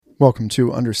Welcome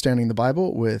to Understanding the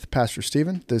Bible with Pastor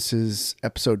Stephen. This is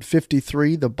episode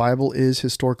 53, The Bible is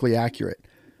Historically Accurate.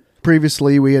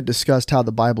 Previously, we had discussed how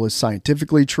the Bible is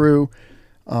scientifically true.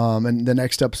 And the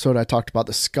next episode, I talked about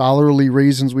the scholarly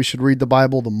reasons we should read the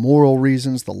Bible, the moral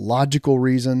reasons, the logical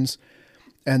reasons.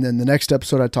 And then the next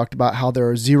episode, I talked about how there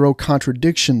are zero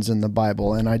contradictions in the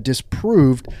Bible, and I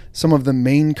disproved some of the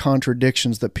main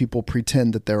contradictions that people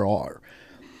pretend that there are.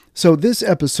 So this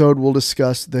episode will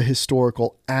discuss the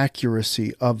historical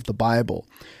accuracy of the Bible.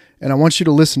 And I want you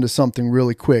to listen to something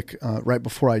really quick right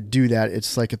before I do that.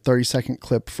 It's like a 30-second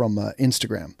clip from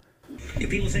Instagram. If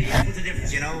people say, yeah, what's the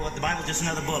difference? You know, what, the Bible's just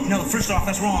another book. No, first off,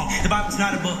 that's wrong. The Bible's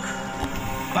not a book.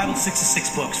 The Bible's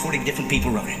 66 books. 40 different people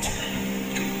wrote it.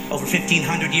 Over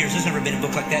 1,500 years, there's never been a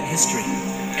book like that in history.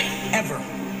 Ever.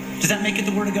 Does that make it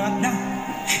the Word of God? No.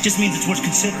 It just means it's worth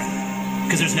considering.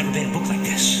 Because there's never been a book like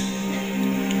this.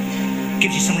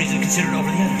 Gives you some reason to consider it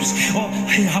over the others. Well,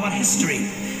 how about history?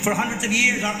 For hundreds of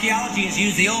years, archaeology has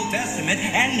used the Old Testament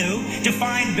and New to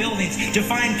find buildings, to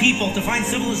find people, to find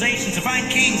civilizations, to find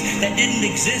kings that didn't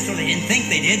exist or they didn't think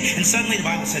they did. And suddenly the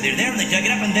Bible said they're there, and they dug it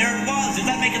up, and there it was. Does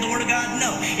that make it the Word of God?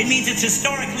 No. It means it's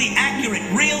historically accurate.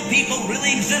 Real people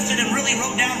really existed and really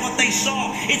wrote down what they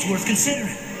saw. It's worth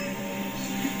considering.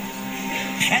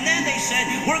 And then they said,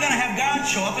 we're going to have God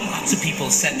show up, and lots of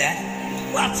people said that.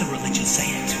 Lots of religions say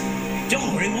it.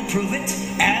 Don't worry, we'll prove it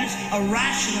as a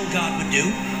rational God would do.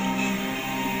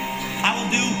 I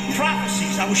will do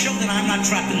prophecies. I will show that I'm not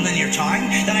trapped in linear time,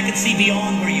 that I can see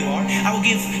beyond where you are. I will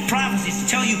give prophecies to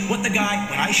tell you what the guy,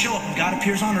 when I show up and God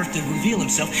appears on earth to reveal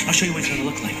himself, I'll show you what he's going to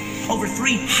look like. Over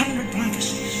 300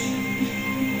 prophecies.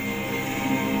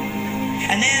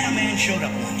 And then a man showed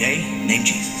up one day named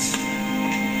Jesus.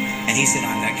 And he said,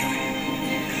 I'm that guy.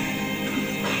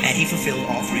 And he fulfilled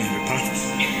all 300 prophecies.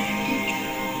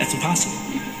 That's impossible.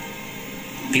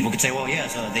 People could say, well,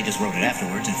 yes, they just wrote it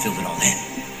afterwards and filled it all in.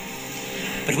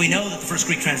 But we know that the first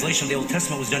Greek translation of the Old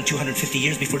Testament was done 250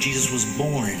 years before Jesus was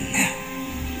born.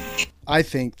 I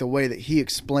think the way that he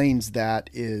explains that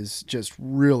is just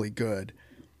really good.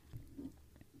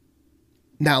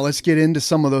 Now, let's get into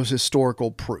some of those historical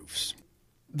proofs.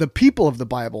 The people of the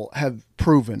Bible have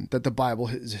proven that the Bible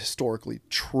is historically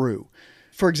true.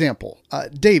 For example,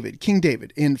 King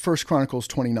David, in 1 Chronicles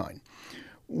 29.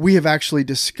 We have actually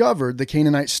discovered the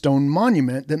Canaanite stone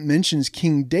monument that mentions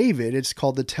King David. It's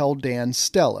called the Tel Dan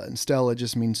Stela, and Stela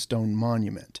just means stone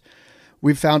monument.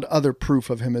 We've found other proof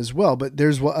of him as well, but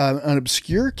there's an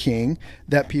obscure king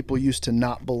that people used to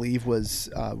not believe was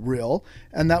real,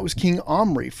 and that was King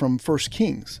Omri from 1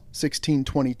 Kings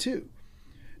 16:22.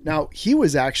 Now, he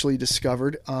was actually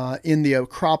discovered in the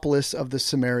Acropolis of the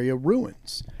Samaria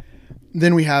ruins.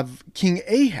 Then we have King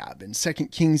Ahab in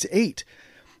 2 Kings 8.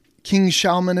 King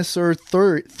Shalmaneser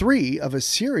III of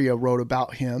Assyria wrote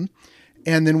about him.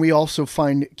 And then we also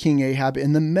find King Ahab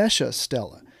in the Mesha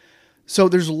Stela. So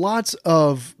there's lots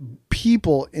of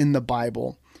people in the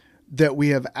Bible that we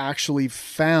have actually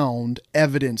found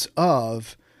evidence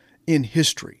of in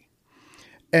history.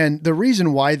 And the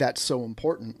reason why that's so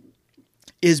important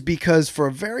is because for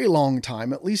a very long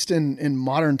time, at least in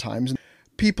modern times,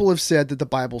 people have said that the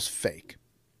Bible's fake.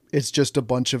 It's just a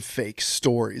bunch of fake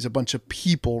stories. A bunch of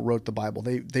people wrote the Bible.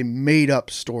 They made up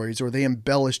stories, or they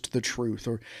embellished the truth,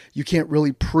 or you can't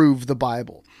really prove the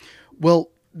Bible. Well,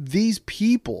 these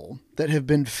people that have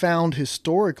been found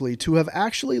historically to have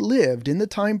actually lived in the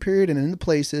time period and in the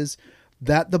places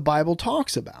that the Bible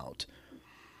talks about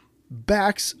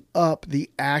backs up the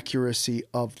accuracy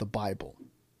of the Bible.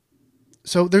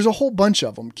 So there's a whole bunch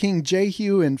of them. King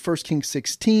Jehu in 1 Kings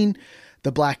 16,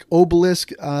 the black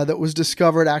obelisk that was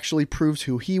discovered actually proves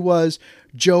who he was.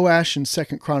 Joash in 2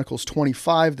 Chronicles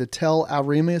 25, the Tel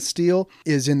Arima stele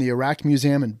is in the Iraq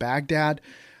Museum in Baghdad.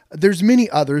 There's many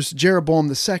others: Jeroboam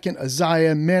II,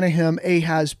 Uzziah, Menahem,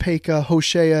 Ahaz, Pekah,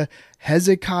 Hoshea,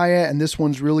 Hezekiah, and this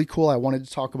one's really cool. I wanted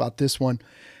to talk about this one.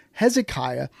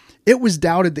 Hezekiah, it was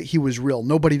doubted that he was real.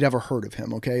 Nobody'd ever heard of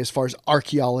him, okay, as far as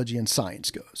archaeology and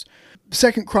science goes.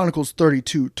 2 Chronicles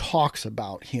 32 talks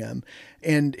about him,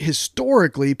 and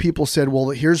historically people said, well,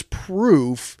 here's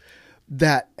proof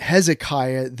that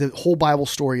Hezekiah, the whole Bible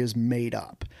story, is made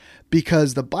up,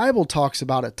 because the Bible talks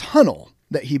about a tunnel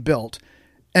that he built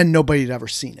and nobody had ever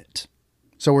seen it.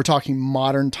 So we're talking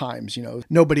modern times,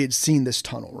 nobody had seen this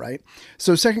tunnel, right?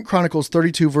 So 2 Chronicles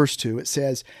 32 verse 2, it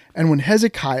says, and when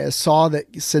Hezekiah saw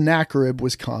that Sennacherib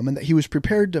was come and that he was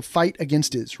prepared to fight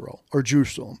against Israel or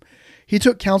Jerusalem, he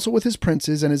took counsel with his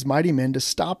princes and his mighty men to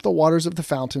stop the waters of the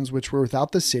fountains which were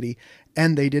without the city,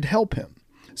 and they did help him.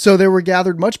 So there were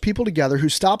gathered much people together who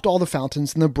stopped all the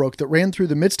fountains in the brook that ran through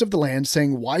the midst of the land,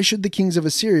 saying, why should the kings of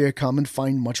Assyria come and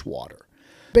find much water?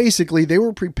 Basically, they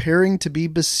were preparing to be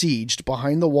besieged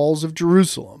behind the walls of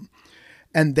Jerusalem,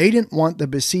 and they didn't want the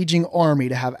besieging army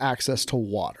to have access to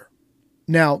water.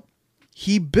 Now,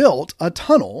 he built a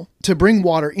tunnel to bring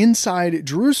water inside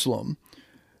Jerusalem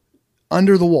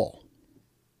under the wall,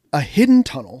 a hidden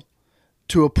tunnel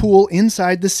to a pool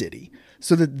inside the city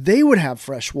so that they would have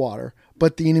fresh water,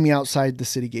 but the enemy outside the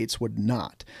city gates would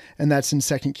not. And that's in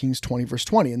 2 Kings 20, verse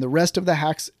 20. And the rest of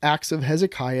the acts of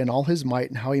Hezekiah and all his might,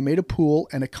 and how he made a pool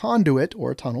and a conduit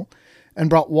or a tunnel and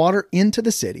brought water into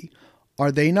the city,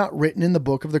 are they not written in the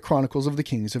book of the Chronicles of the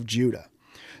Kings of Judah?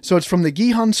 So it's from the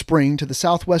Gihon Spring to the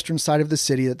southwestern side of the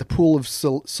city that the pool of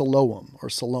Siloam.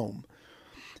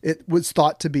 It was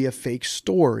thought to be a fake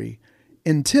story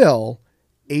until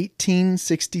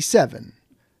 1867.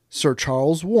 Sir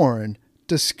Charles Warren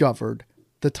discovered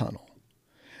the tunnel.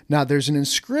 Now there's an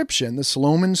inscription, the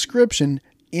Siloam inscription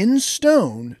in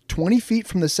stone, 20 feet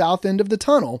from the south end of the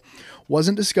tunnel,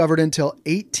 wasn't discovered until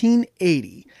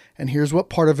 1880. And here's what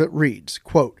part of it reads,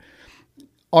 quote,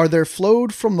 "Are there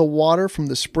flowed from the water from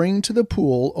the spring to the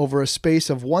pool over a space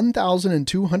of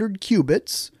 1,200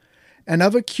 cubits, and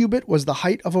of a cubit was the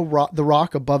height of the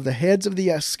rock above the heads of the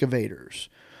excavators."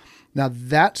 Now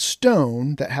that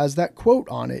stone that has that quote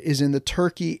on it is in the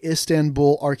Turkey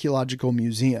Istanbul Archaeological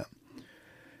Museum.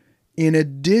 In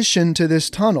addition to this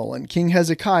tunnel, and King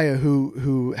Hezekiah,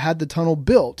 who had the tunnel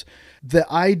built, the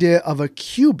idea of a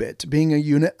cubit being a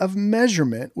unit of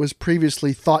measurement was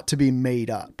previously thought to be made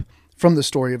up from the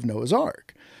story of Noah's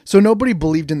Ark. So nobody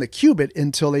believed in the cubit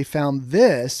until they found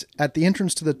this at the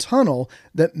entrance to the tunnel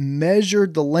that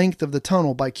measured the length of the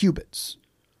tunnel by cubits.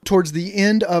 Towards the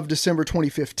end of December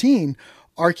 2015,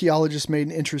 archaeologists made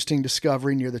an interesting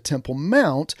discovery near the Temple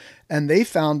Mount, and they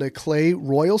found a clay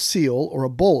royal seal, or a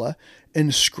bulla,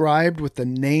 inscribed with the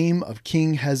name of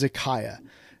King Hezekiah.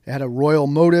 It had a royal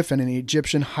motif and an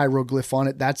Egyptian hieroglyph on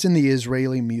it. That's in the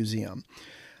Israeli Museum.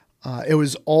 It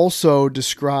was also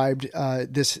described,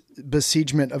 this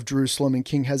besiegement of Jerusalem and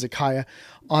King Hezekiah,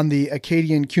 on the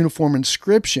Akkadian cuneiform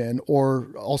inscription, or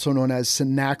also known as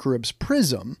Sennacherib's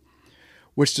prism,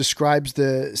 which describes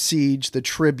the siege, the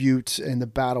tribute, and the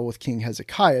battle with King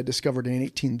Hezekiah, discovered in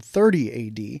 1830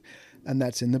 AD, and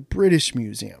that's in the British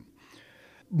Museum.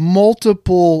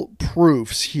 Multiple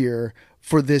proofs here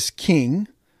for this king,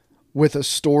 with a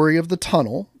story of the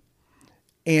tunnel,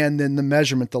 and then the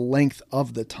measurement, the length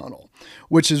of the tunnel,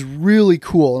 which is really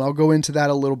cool. And I'll go into that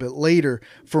a little bit later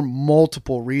for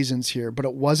multiple reasons here. But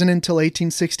it wasn't until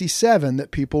 1867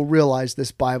 that people realized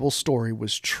this Bible story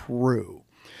was true.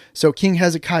 So King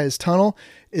Hezekiah's tunnel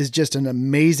is just an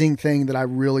amazing thing that I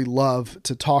really love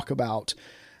to talk about.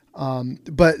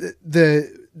 But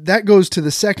that goes to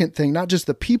the second thing, not just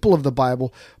the people of the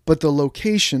Bible, but the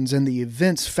locations and the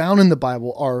events found in the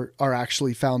Bible are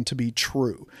actually found to be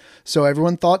true. So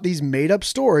everyone thought these made up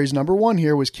stories. Number one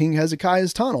here was King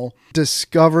Hezekiah's tunnel,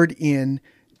 discovered in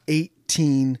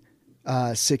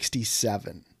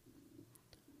 1867.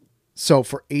 So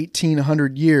for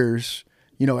 1800 years,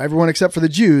 everyone except for the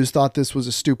Jews thought this was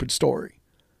a stupid story.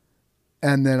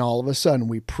 And then all of a sudden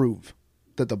we prove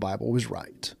that the Bible was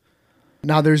right.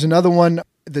 Now there's another one.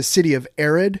 The city of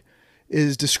Arad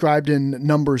is described in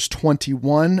Numbers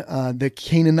 21, the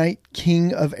Canaanite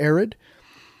king of Arad.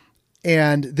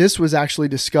 And this was actually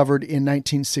discovered in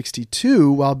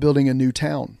 1962 while building a new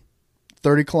town.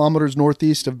 30 kilometers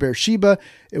northeast of Beersheba.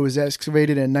 It was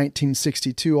excavated in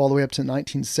 1962 all the way up to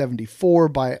 1974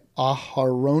 by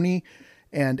Aharoni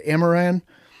and Amram.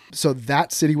 So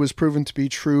that city was proven to be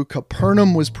true.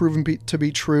 Capernaum was proven to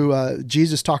be true.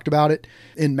 Jesus talked about it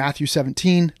in Matthew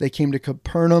 17. They came to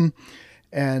Capernaum,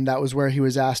 and that was where he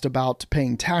was asked about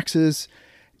paying taxes.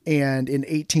 And in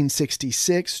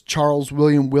 1866, Charles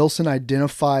William Wilson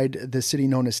identified the city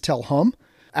known as Tel Hum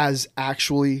as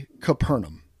actually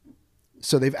Capernaum.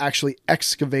 So they've actually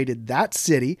excavated that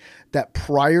city that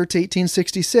prior to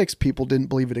 1866, people didn't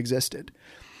believe it existed.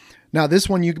 Now, this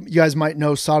one, you guys might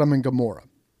know Sodom and Gomorrah.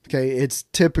 Okay, it's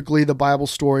typically the Bible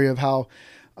story of how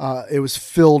it was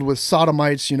filled with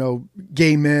sodomites,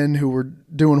 gay men who were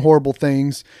doing horrible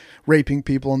things, raping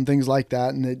people and things like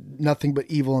that, and nothing but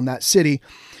evil in that city.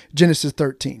 Genesis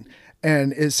 13.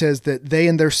 And it says that they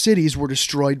and their cities were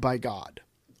destroyed by God.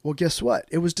 Well, guess what?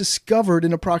 It was discovered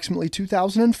in approximately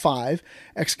 2005,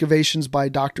 excavations by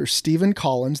Dr. Stephen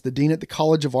Collins, the dean at the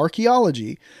College of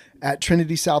Archaeology at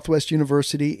Trinity Southwest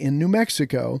University in New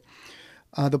Mexico.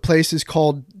 The place is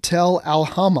called Tel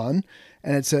Al-Haman,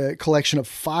 and it's a collection of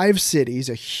 5 cities,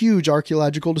 a huge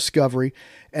archaeological discovery,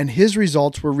 and his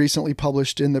results were recently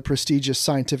published in the prestigious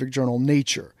scientific journal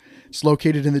Nature. It's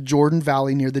located in the Jordan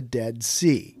Valley near the Dead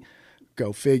Sea.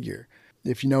 Go figure.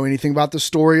 If you know anything about the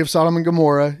story of Sodom and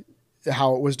Gomorrah,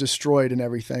 how it was destroyed and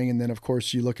everything. And then, of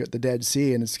course, you look at the Dead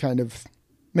Sea, and it's kind of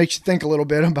makes you think a little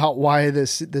bit about why the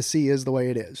sea is the way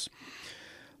it is.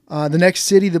 The next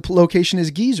city, the location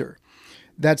is Gezer.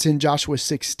 That's in Joshua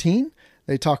 16.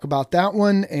 They talk about that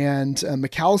one, and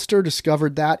McAllister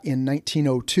discovered that in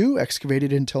 1902,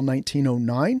 excavated until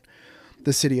 1909.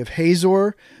 The city of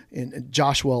Hazor in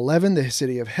Joshua 11, the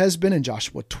city of Hesbon in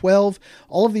Joshua 12.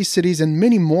 All of these cities and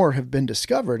many more have been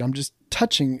discovered. I'm just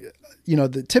touching,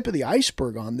 the tip of the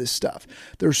iceberg on this stuff.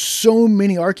 There's so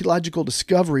many archaeological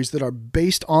discoveries that are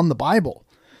based on the Bible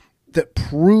that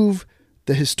prove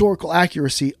the historical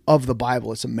accuracy of the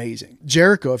Bible. It's amazing.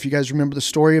 Jericho, if you guys remember the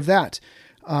story of that,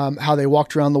 how they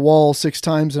walked around the wall 6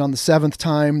 times, and on the 7th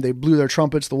time they blew their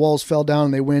trumpets, the walls fell down,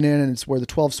 and they went in, and it's where the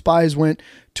 12 spies went.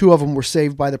 2 of them were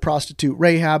saved by the prostitute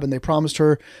Rahab, and they promised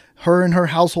her and her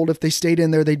household, if they stayed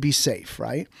in there, they'd be safe,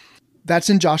 right? That's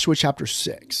in Joshua chapter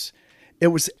 6. It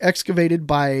was excavated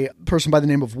by a person by the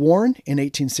name of Warren in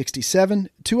 1867.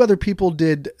 2 other people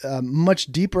did much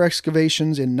deeper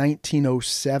excavations in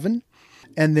 1907,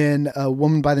 and then a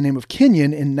woman by the name of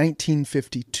Kenyon in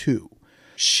 1952.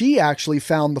 She actually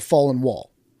found the fallen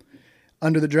wall.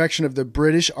 Under the direction of the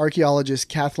British archaeologist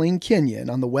Kathleen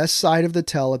Kenyon, on the west side of the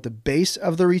tell at the base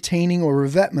of the retaining or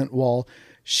revetment wall,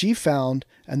 she found,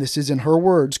 and this is in her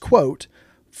words, quote,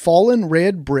 fallen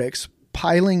red bricks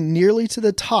piling nearly to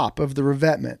the top of the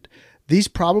revetment. These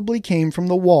probably came from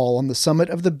the wall on the summit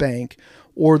of the bank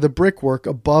or the brickwork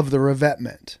above the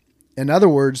revetment. In other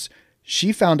words,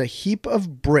 she found a heap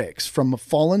of bricks from a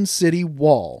fallen city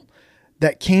wall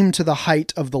that came to the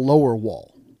height of the lower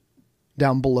wall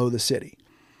down below the city.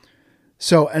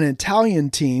 So an Italian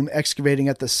team excavating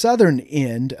at the southern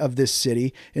end of this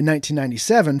city in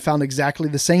 1997 found exactly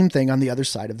the same thing on the other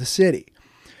side of the city.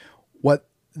 What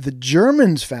the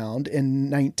Germans found in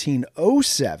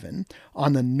 1907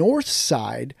 on the north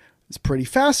side is pretty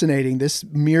fascinating. This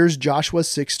mirrors Joshua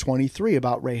 6:23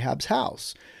 about Rahab's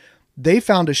house. They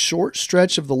found a short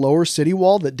stretch of the lower city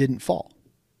wall that didn't fall.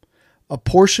 A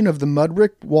portion of the mud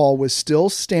brick wall was still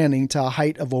standing to a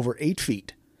height of over 8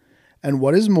 feet. And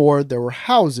what is more, there were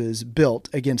houses built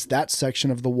against that section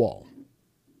of the wall.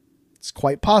 It's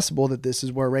quite possible that this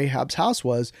is where Rahab's house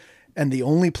was and the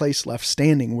only place left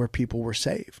standing where people were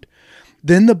saved.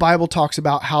 Then the Bible talks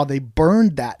about how they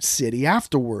burned that city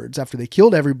afterwards. After they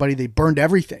killed everybody, they burned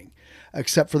everything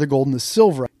except for the gold and the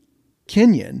silver.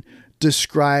 Kenyon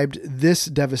described this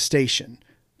devastation,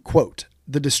 quote,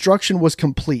 the destruction was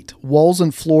complete. Walls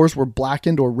and floors were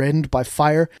blackened or reddened by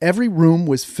fire. Every room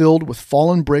was filled with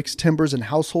fallen bricks, timbers, and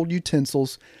household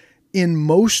utensils. In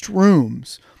most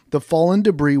rooms, the fallen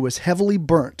debris was heavily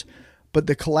burnt, but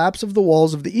the collapse of the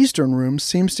walls of the eastern rooms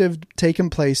seems to have taken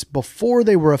place before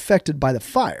they were affected by the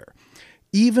fire.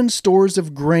 Even stores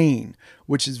of grain,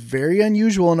 which is very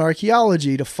unusual in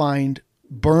archaeology to find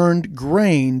burned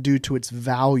grain due to its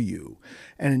value.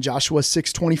 And in Joshua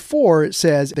 6:24, it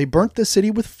says, they burnt the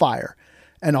city with fire,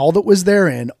 and all that was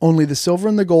therein, only the silver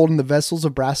and the gold and the vessels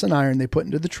of brass and iron they put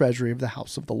into the treasury of the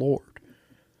house of the Lord.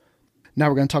 Now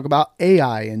we're going to talk about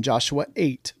Ai in Joshua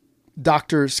 8.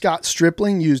 Dr. Scott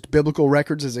Stripling used biblical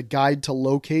records as a guide to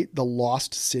locate the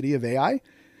lost city of Ai.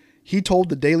 He told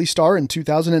the Daily Star in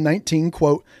 2019,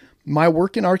 quote, my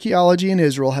work in archaeology in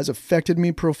Israel has affected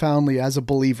me profoundly as a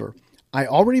believer. I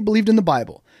already believed in the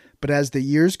Bible, but as the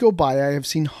years go by, I have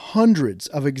seen hundreds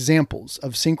of examples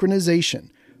of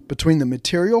synchronization between the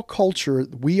material culture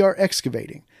we are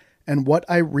excavating and what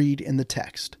I read in the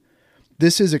text.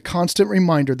 This is a constant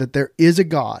reminder that there is a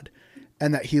God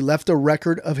and that he left a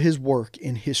record of his work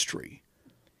in history.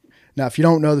 Now, if you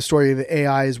don't know, the story of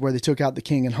Ai is where they took out the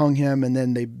king and hung him, and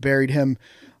then they buried him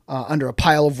under a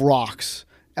pile of rocks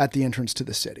at the entrance to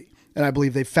the city. And I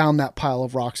believe they found that pile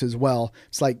of rocks as well.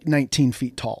 It's like 19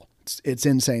 feet tall. It's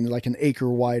insane, like an acre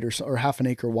wide or half an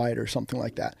acre wide or something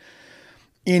like that.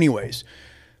 Anyways,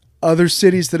 other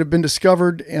cities that have been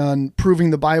discovered and proving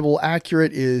the Bible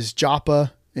accurate is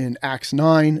Joppa in Acts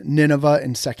 9, Nineveh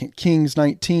in 2 Kings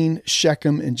 19,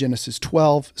 Shechem in Genesis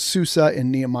 12, Susa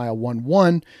in Nehemiah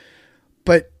 1:1.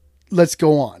 But let's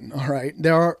go on, all right?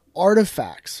 There are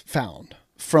artifacts found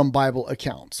from Bible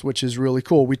accounts, which is really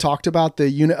cool. We talked about the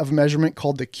unit of measurement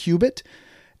called the cubit,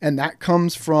 and that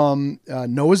comes from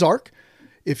Noah's Ark.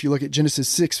 If you look at Genesis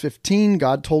 6:15,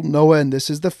 God told Noah, and this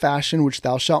is the fashion which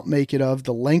thou shalt make it of.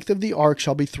 The length of the ark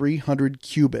shall be 300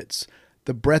 cubits,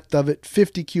 the breadth of it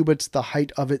 50 cubits, the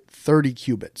height of it 30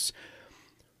 cubits.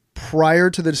 Prior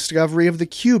to the discovery of the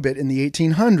cubit in the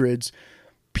 1800s,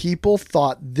 people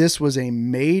thought this was a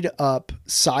made-up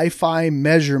sci-fi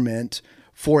measurement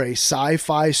for a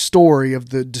sci-fi story of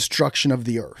the destruction of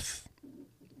the earth.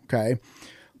 Okay.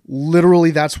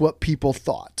 Literally, that's what people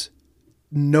thought.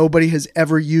 Nobody has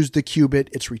ever used the cubit.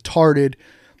 It's retarded.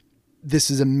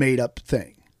 This is a made up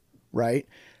thing, right?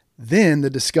 Then the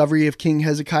discovery of King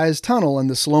Hezekiah's tunnel and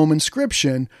the Siloam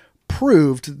inscription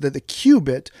proved that the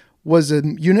cubit was a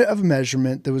unit of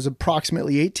measurement that was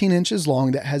approximately 18 inches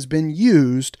long that has been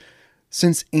used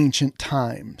since ancient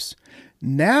times.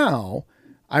 Now,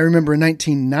 I remember in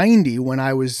 1990 when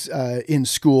I was in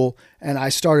school and I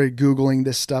started Googling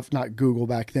this stuff, not Google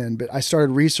back then, but I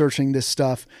started researching this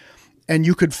stuff, and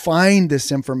you could find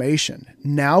this information.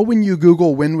 Now, when you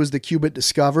Google when was the cubit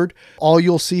discovered, all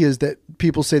you'll see is that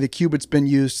people say the cubit's been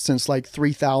used since like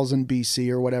 3000 BC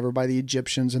or whatever by the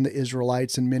Egyptians and the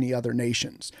Israelites and many other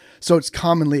nations. So it's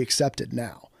commonly accepted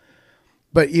now.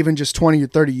 But even just 20 or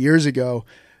 30 years ago,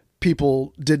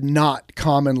 people did not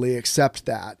commonly accept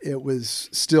that. It was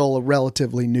still a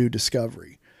relatively new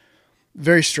discovery.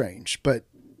 Very strange, but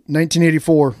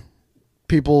 1984,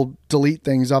 people delete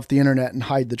things off the internet and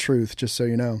hide the truth, just so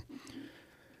you know.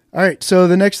 All right, so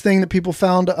the next thing that people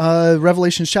found,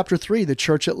 Revelation chapter 3, the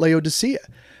church at Laodicea.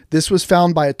 This was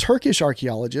found by a Turkish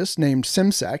archaeologist named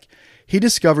Simsek. He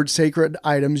discovered sacred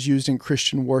items used in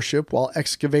Christian worship while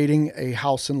excavating a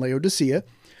house in Laodicea.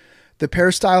 The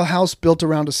peristyle house, built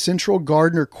around a central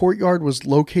garden or courtyard, was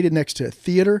located next to a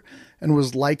theater and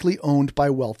was likely owned by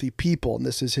wealthy people. And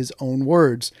this is his own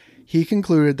words. He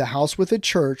concluded the house with a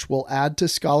church will add to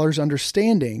scholars'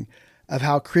 understanding of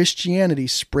how Christianity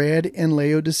spread in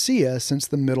Laodicea since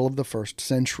the middle of the 1st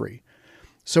century.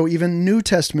 So even New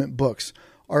Testament books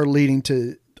are leading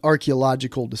to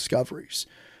archaeological discoveries.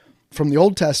 From the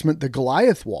Old Testament, the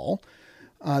Goliath Wall.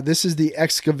 This is the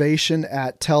excavation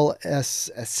at Tel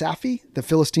Es-Safi, the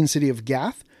Philistine city of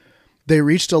Gath. They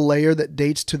reached a layer that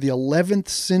dates to the 11th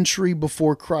century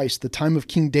before Christ, the time of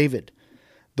King David.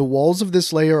 The walls of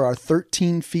this layer are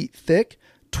 13 feet thick,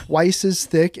 twice as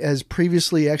thick as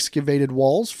previously excavated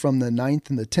walls from the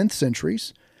 9th and the 10th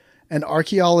centuries. And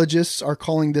archaeologists are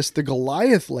calling this the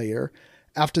Goliath layer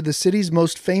after the city's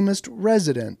most famous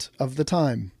resident of the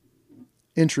time.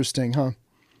 Interesting, huh?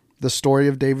 The story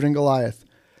of David and Goliath.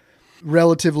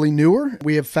 Relatively newer,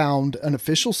 we have found an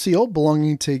official seal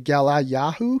belonging to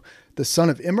Galayahu, the son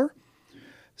of Immer.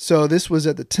 So this was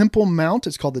at the Temple Mount.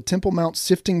 It's called the Temple Mount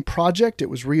Sifting Project. It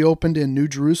was reopened in New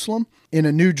Jerusalem, in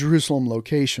a New Jerusalem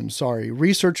location.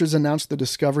 Researchers announced the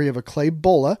discovery of a clay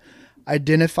bulla,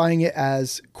 identifying it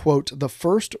as, quote, the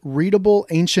first readable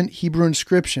ancient Hebrew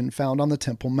inscription found on the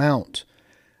Temple Mount.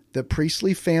 The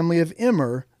priestly family of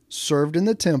Immer served in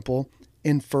the temple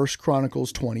in 1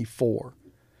 Chronicles 24.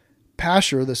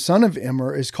 Pashur, the son of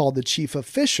Immer, is called the chief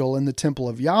official in the temple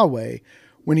of Yahweh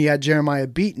when he had Jeremiah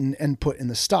beaten and put in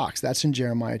the stocks. That's in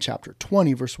Jeremiah chapter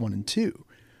 20, verse 1 and 2.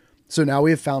 So now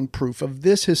we have found proof of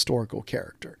this historical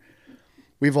character.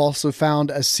 We've also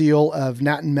found a seal of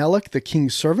Natan-Melech, the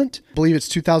king's servant. I believe it's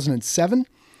 2007.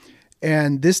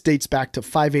 And this dates back to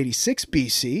 586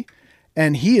 BC.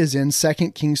 And he is in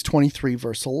 2 Kings 23,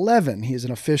 verse 11. He is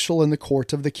an official in the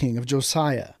court of the king of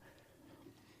Josiah.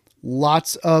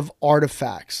 Lots of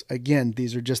artifacts. Again,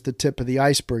 these are just the tip of the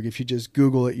iceberg. If you just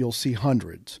Google it, you'll see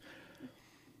hundreds.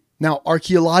 Now,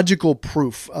 archaeological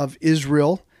proof of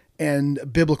Israel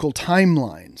and biblical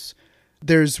timelines.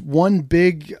 There's one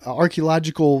big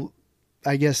archaeological,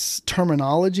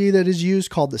 terminology that is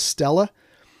used called the stela,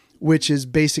 which is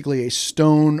basically a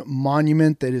stone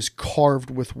monument that is carved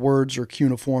with words or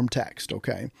cuneiform text,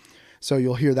 okay? So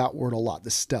you'll hear that word a lot, the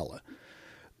stela.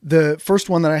 The first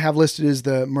one that I have listed is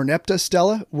the Merneptah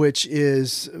Stela, which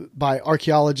is by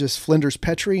archaeologist Flinders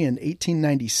Petrie in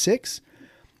 1896.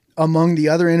 Among the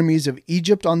other enemies of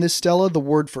Egypt on this stela, the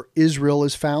word for Israel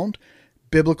is found.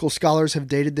 Biblical scholars have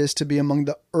dated this to be among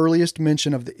the earliest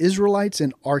mention of the Israelites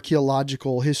in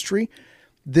archaeological history.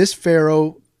 This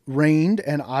pharaoh reigned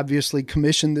and obviously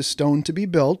commissioned this stone to be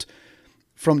built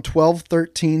from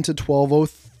 1213 to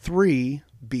 1203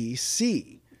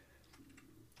 BC.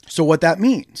 So what that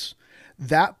means,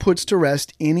 that puts to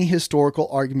rest any historical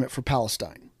argument for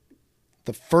Palestine.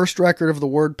 The first record of the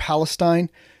word Palestine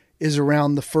is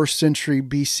around the 1st century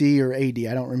BC or AD.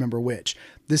 I don't remember which.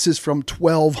 This is from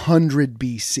 1200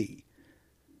 BC.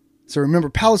 So remember,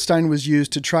 Palestine was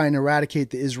used to try and eradicate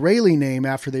the Israeli name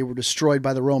after they were destroyed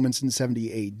by the Romans in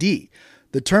 70 AD.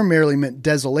 The term merely meant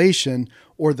desolation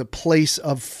or the place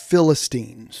of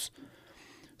Philistines.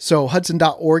 So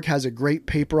Hudson.org has a great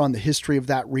paper on the history of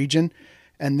that region,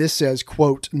 and this says,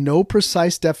 quote, no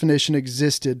precise definition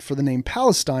existed for the name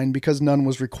Palestine because none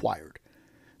was required.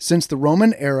 Since the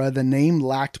Roman era, the name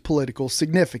lacked political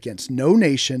significance. No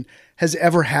nation has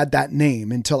ever had that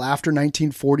name until after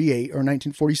 1948 or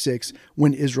 1946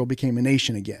 when Israel became a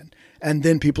nation again. And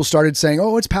then people started saying,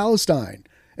 oh, it's Palestine.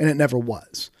 And it never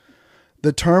was.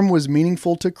 The term was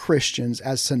meaningful to Christians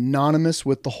as synonymous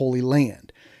with the Holy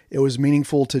Land. It was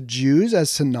meaningful to Jews as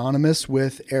synonymous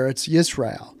with Eretz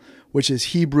Yisrael, which is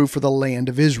Hebrew for the land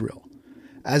of Israel.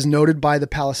 As noted by the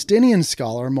Palestinian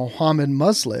scholar Mohammed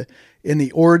Musleh in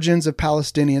The Origins of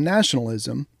Palestinian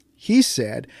Nationalism, he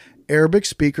said Arabic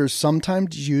speakers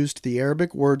sometimes used the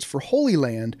Arabic words for Holy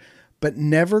Land, but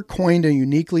never coined a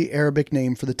uniquely Arabic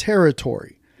name for the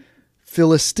territory.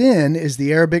 Philistine is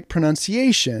the Arabic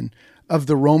pronunciation of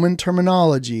the Roman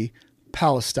terminology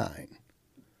Palestine.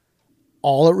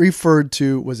 All it referred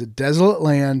to was a desolate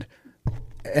land,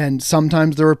 and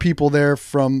sometimes there were people there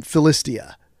from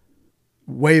Philistia.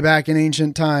 Way back in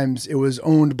ancient times, it was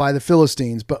owned by the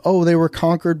Philistines, but they were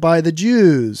conquered by the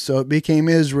Jews, so it became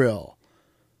Israel.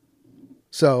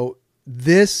 So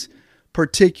this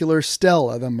particular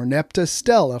stela, the Merneptah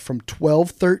stela from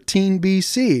 1213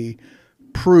 BC,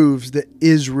 proves that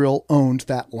Israel owned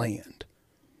that land.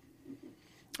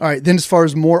 All right, then as far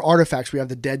as more artifacts, we have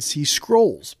the Dead Sea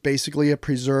Scrolls, basically a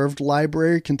preserved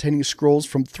library containing scrolls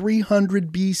from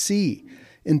 300 BC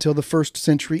until the 1st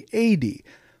century AD.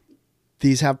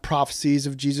 These have prophecies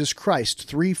of Jesus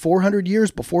Christ 400 years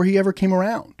before he ever came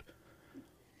around.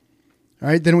 All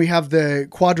right, then we have the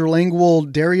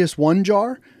quadrilingual Darius I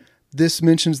jar. This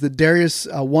mentions the Darius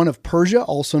I of Persia,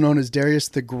 also known as Darius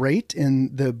the Great,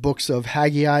 in the books of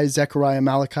Haggai, Zechariah,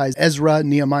 Malachi, Ezra,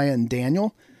 Nehemiah, and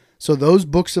Daniel. So those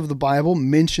books of the Bible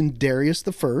mention Darius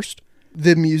I.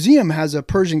 The museum has a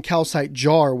Persian calcite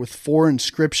jar with 4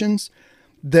 inscriptions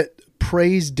that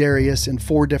praise Darius in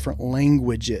 4 different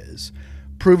languages,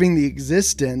 proving the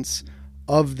existence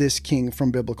of this king from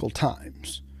biblical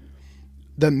times.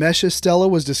 The Mesha stela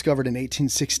was discovered in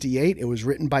 1868. It was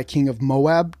written by King of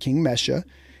Moab, King Mesha,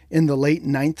 in the late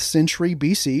 9th century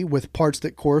BC, with parts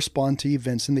that correspond to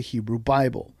events in the Hebrew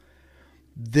Bible.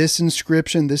 This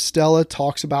inscription, this stela,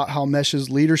 talks about how Mesha's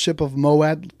leadership of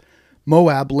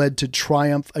Moab led to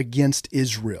triumph against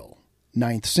Israel.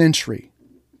 9th century.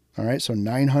 All right, so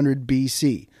 900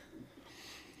 BC.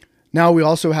 Now we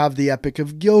also have the Epic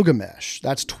of Gilgamesh.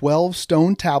 That's 12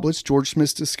 stone tablets George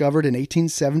Smith discovered in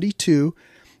 1872.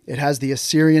 It has the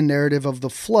Assyrian narrative of the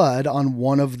flood on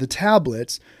one of the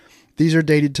tablets. These are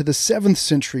dated to the 7th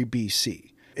century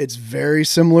BC. It's very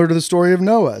similar to the story of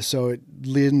Noah, so it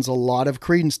lends a lot of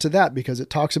credence to that because it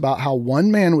talks about how one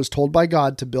man was told by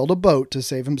God to build a boat to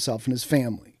save himself and his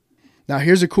family. Now,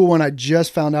 here's a cool one I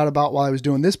just found out about while I was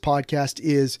doing this podcast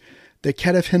is the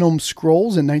Ketef Hinnom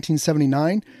scrolls in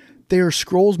 1979. They are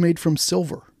scrolls made from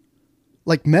silver,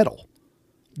 like metal.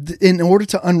 In order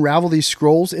to unravel these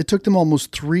scrolls, it took them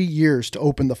almost 3 years to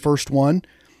open the first one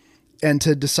and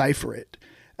to decipher it.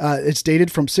 It's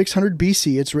dated from 600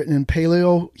 BC. It's written in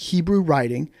Paleo-Hebrew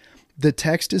writing. The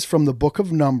text is from the Book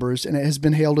of Numbers, and it has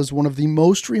been hailed as one of the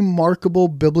most remarkable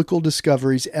biblical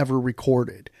discoveries ever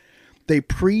recorded. They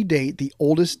predate the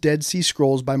oldest Dead Sea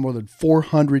Scrolls by more than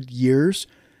 400 years,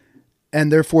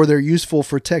 and therefore they're useful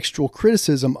for textual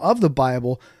criticism of the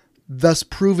Bible, thus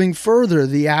proving further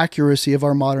the accuracy of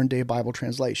our modern-day Bible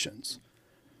translations.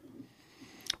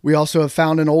 We also have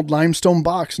found an old limestone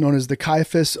box known as the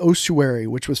Caiaphas ossuary,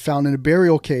 which was found in a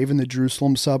burial cave in the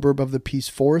Jerusalem suburb of the Peace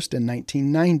Forest in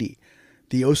 1990.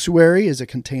 The ossuary is a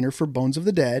container for bones of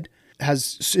the dead,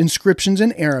 has inscriptions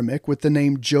in Aramaic with the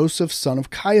name Joseph, son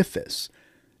of Caiaphas,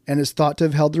 and is thought to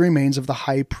have held the remains of the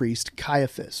high priest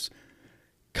Caiaphas.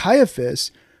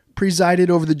 Caiaphas presided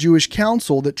over the Jewish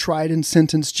council that tried and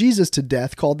sentenced Jesus to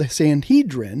death, called the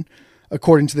Sanhedrin,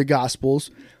 according to the Gospels.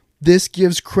 This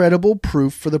gives credible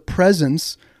proof for the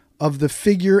presence of the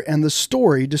figure and the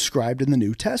story described in the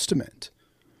New Testament.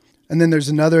 And then there's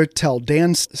another Tel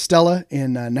Dan stela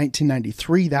in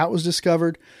 1993 that was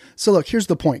discovered. So look, here's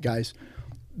the point, guys.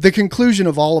 The conclusion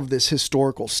of all of this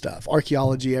historical stuff,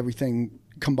 archaeology, everything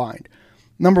combined.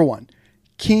 Number 1,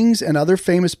 kings and other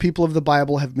famous people of the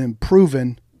Bible have been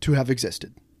proven to have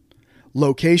existed.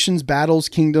 Locations, battles,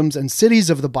 kingdoms, and cities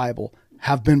of the Bible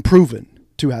have been proven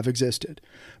to have existed.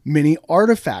 Many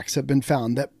artifacts have been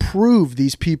found that prove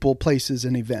these people, places,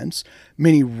 and events.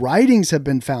 Many writings have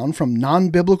been found from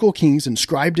non-biblical kings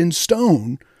inscribed in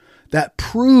stone that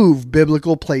prove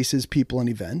biblical places, people, and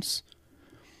events.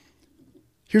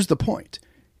 Here's the point.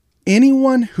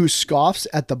 Anyone who scoffs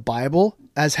at the Bible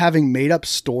as having made up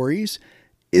stories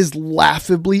is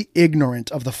laughably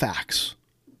ignorant of the facts.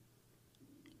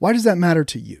 Why does that matter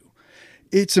to you?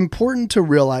 It's important to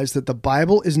realize that the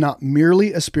Bible is not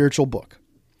merely a spiritual book,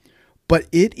 but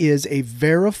it is a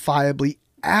verifiably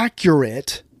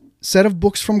accurate set of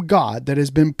books from God that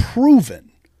has been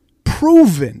proven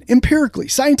empirically,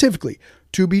 scientifically,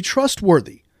 to be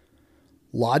trustworthy.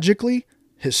 logically,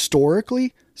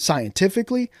 historically,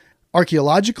 scientifically,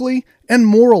 archaeologically, and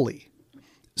morally.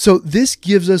 So this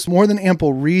gives us more than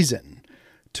ample reason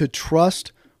to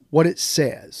trust what it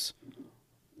says,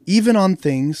 even on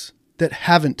things that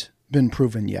haven't been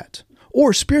proven yet,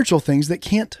 or spiritual things that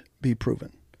can't be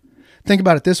proven. Think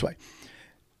about it this way.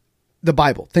 The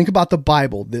Bible. Think about the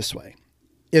Bible this way.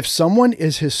 If someone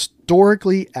is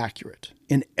historically accurate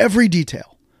in every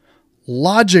detail,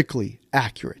 logically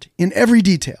accurate in every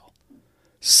detail,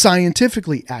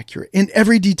 scientifically accurate in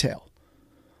every detail,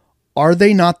 are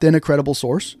they not then a credible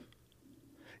source?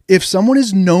 If someone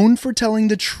is known for telling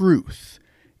the truth,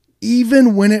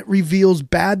 even when it reveals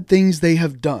bad things they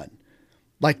have done,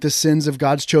 like the sins of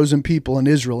God's chosen people in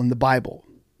Israel in the Bible,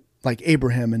 like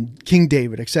Abraham and King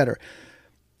David, etc.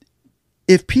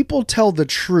 If people tell the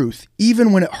truth,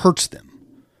 even when it hurts them,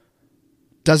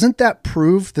 doesn't that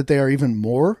prove that they are even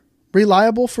more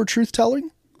reliable for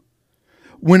truth-telling?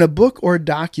 When a book or a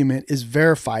document is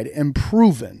verified and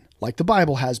proven, like the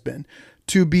Bible has been,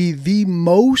 to be the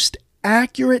most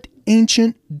accurate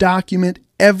ancient document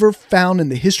ever found in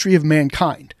the history of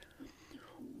mankind,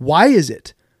 why is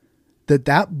it that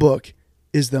that book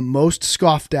is the most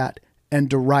scoffed at and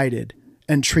derided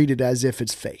and treated as if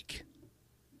it's fake?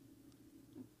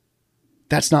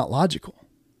 That's not logical.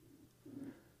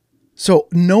 So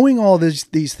knowing all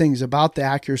these things about the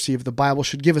accuracy of the Bible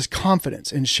should give us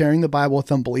confidence in sharing the Bible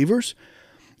with unbelievers,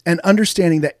 and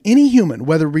understanding that any human,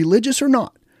 whether religious or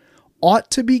not, ought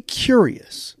to be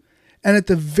curious and at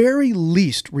the very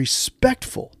least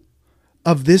respectful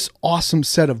of this awesome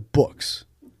set of books,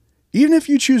 even if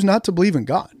you choose not to believe in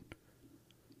God.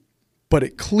 But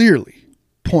it clearly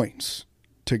points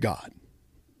to God.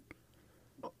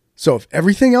 So if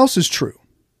everything else is true,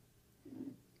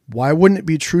 why wouldn't it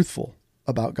be truthful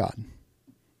about God?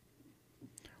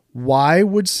 Why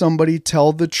would somebody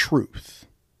tell the truth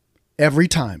every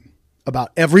time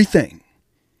about everything,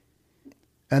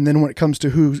 and then when it comes to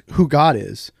who God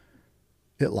is,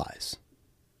 it lies?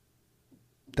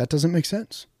 That doesn't make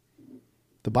sense.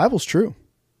 The Bible's true.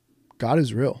 God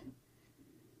is real.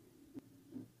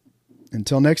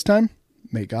 Until next time,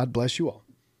 may God bless you all.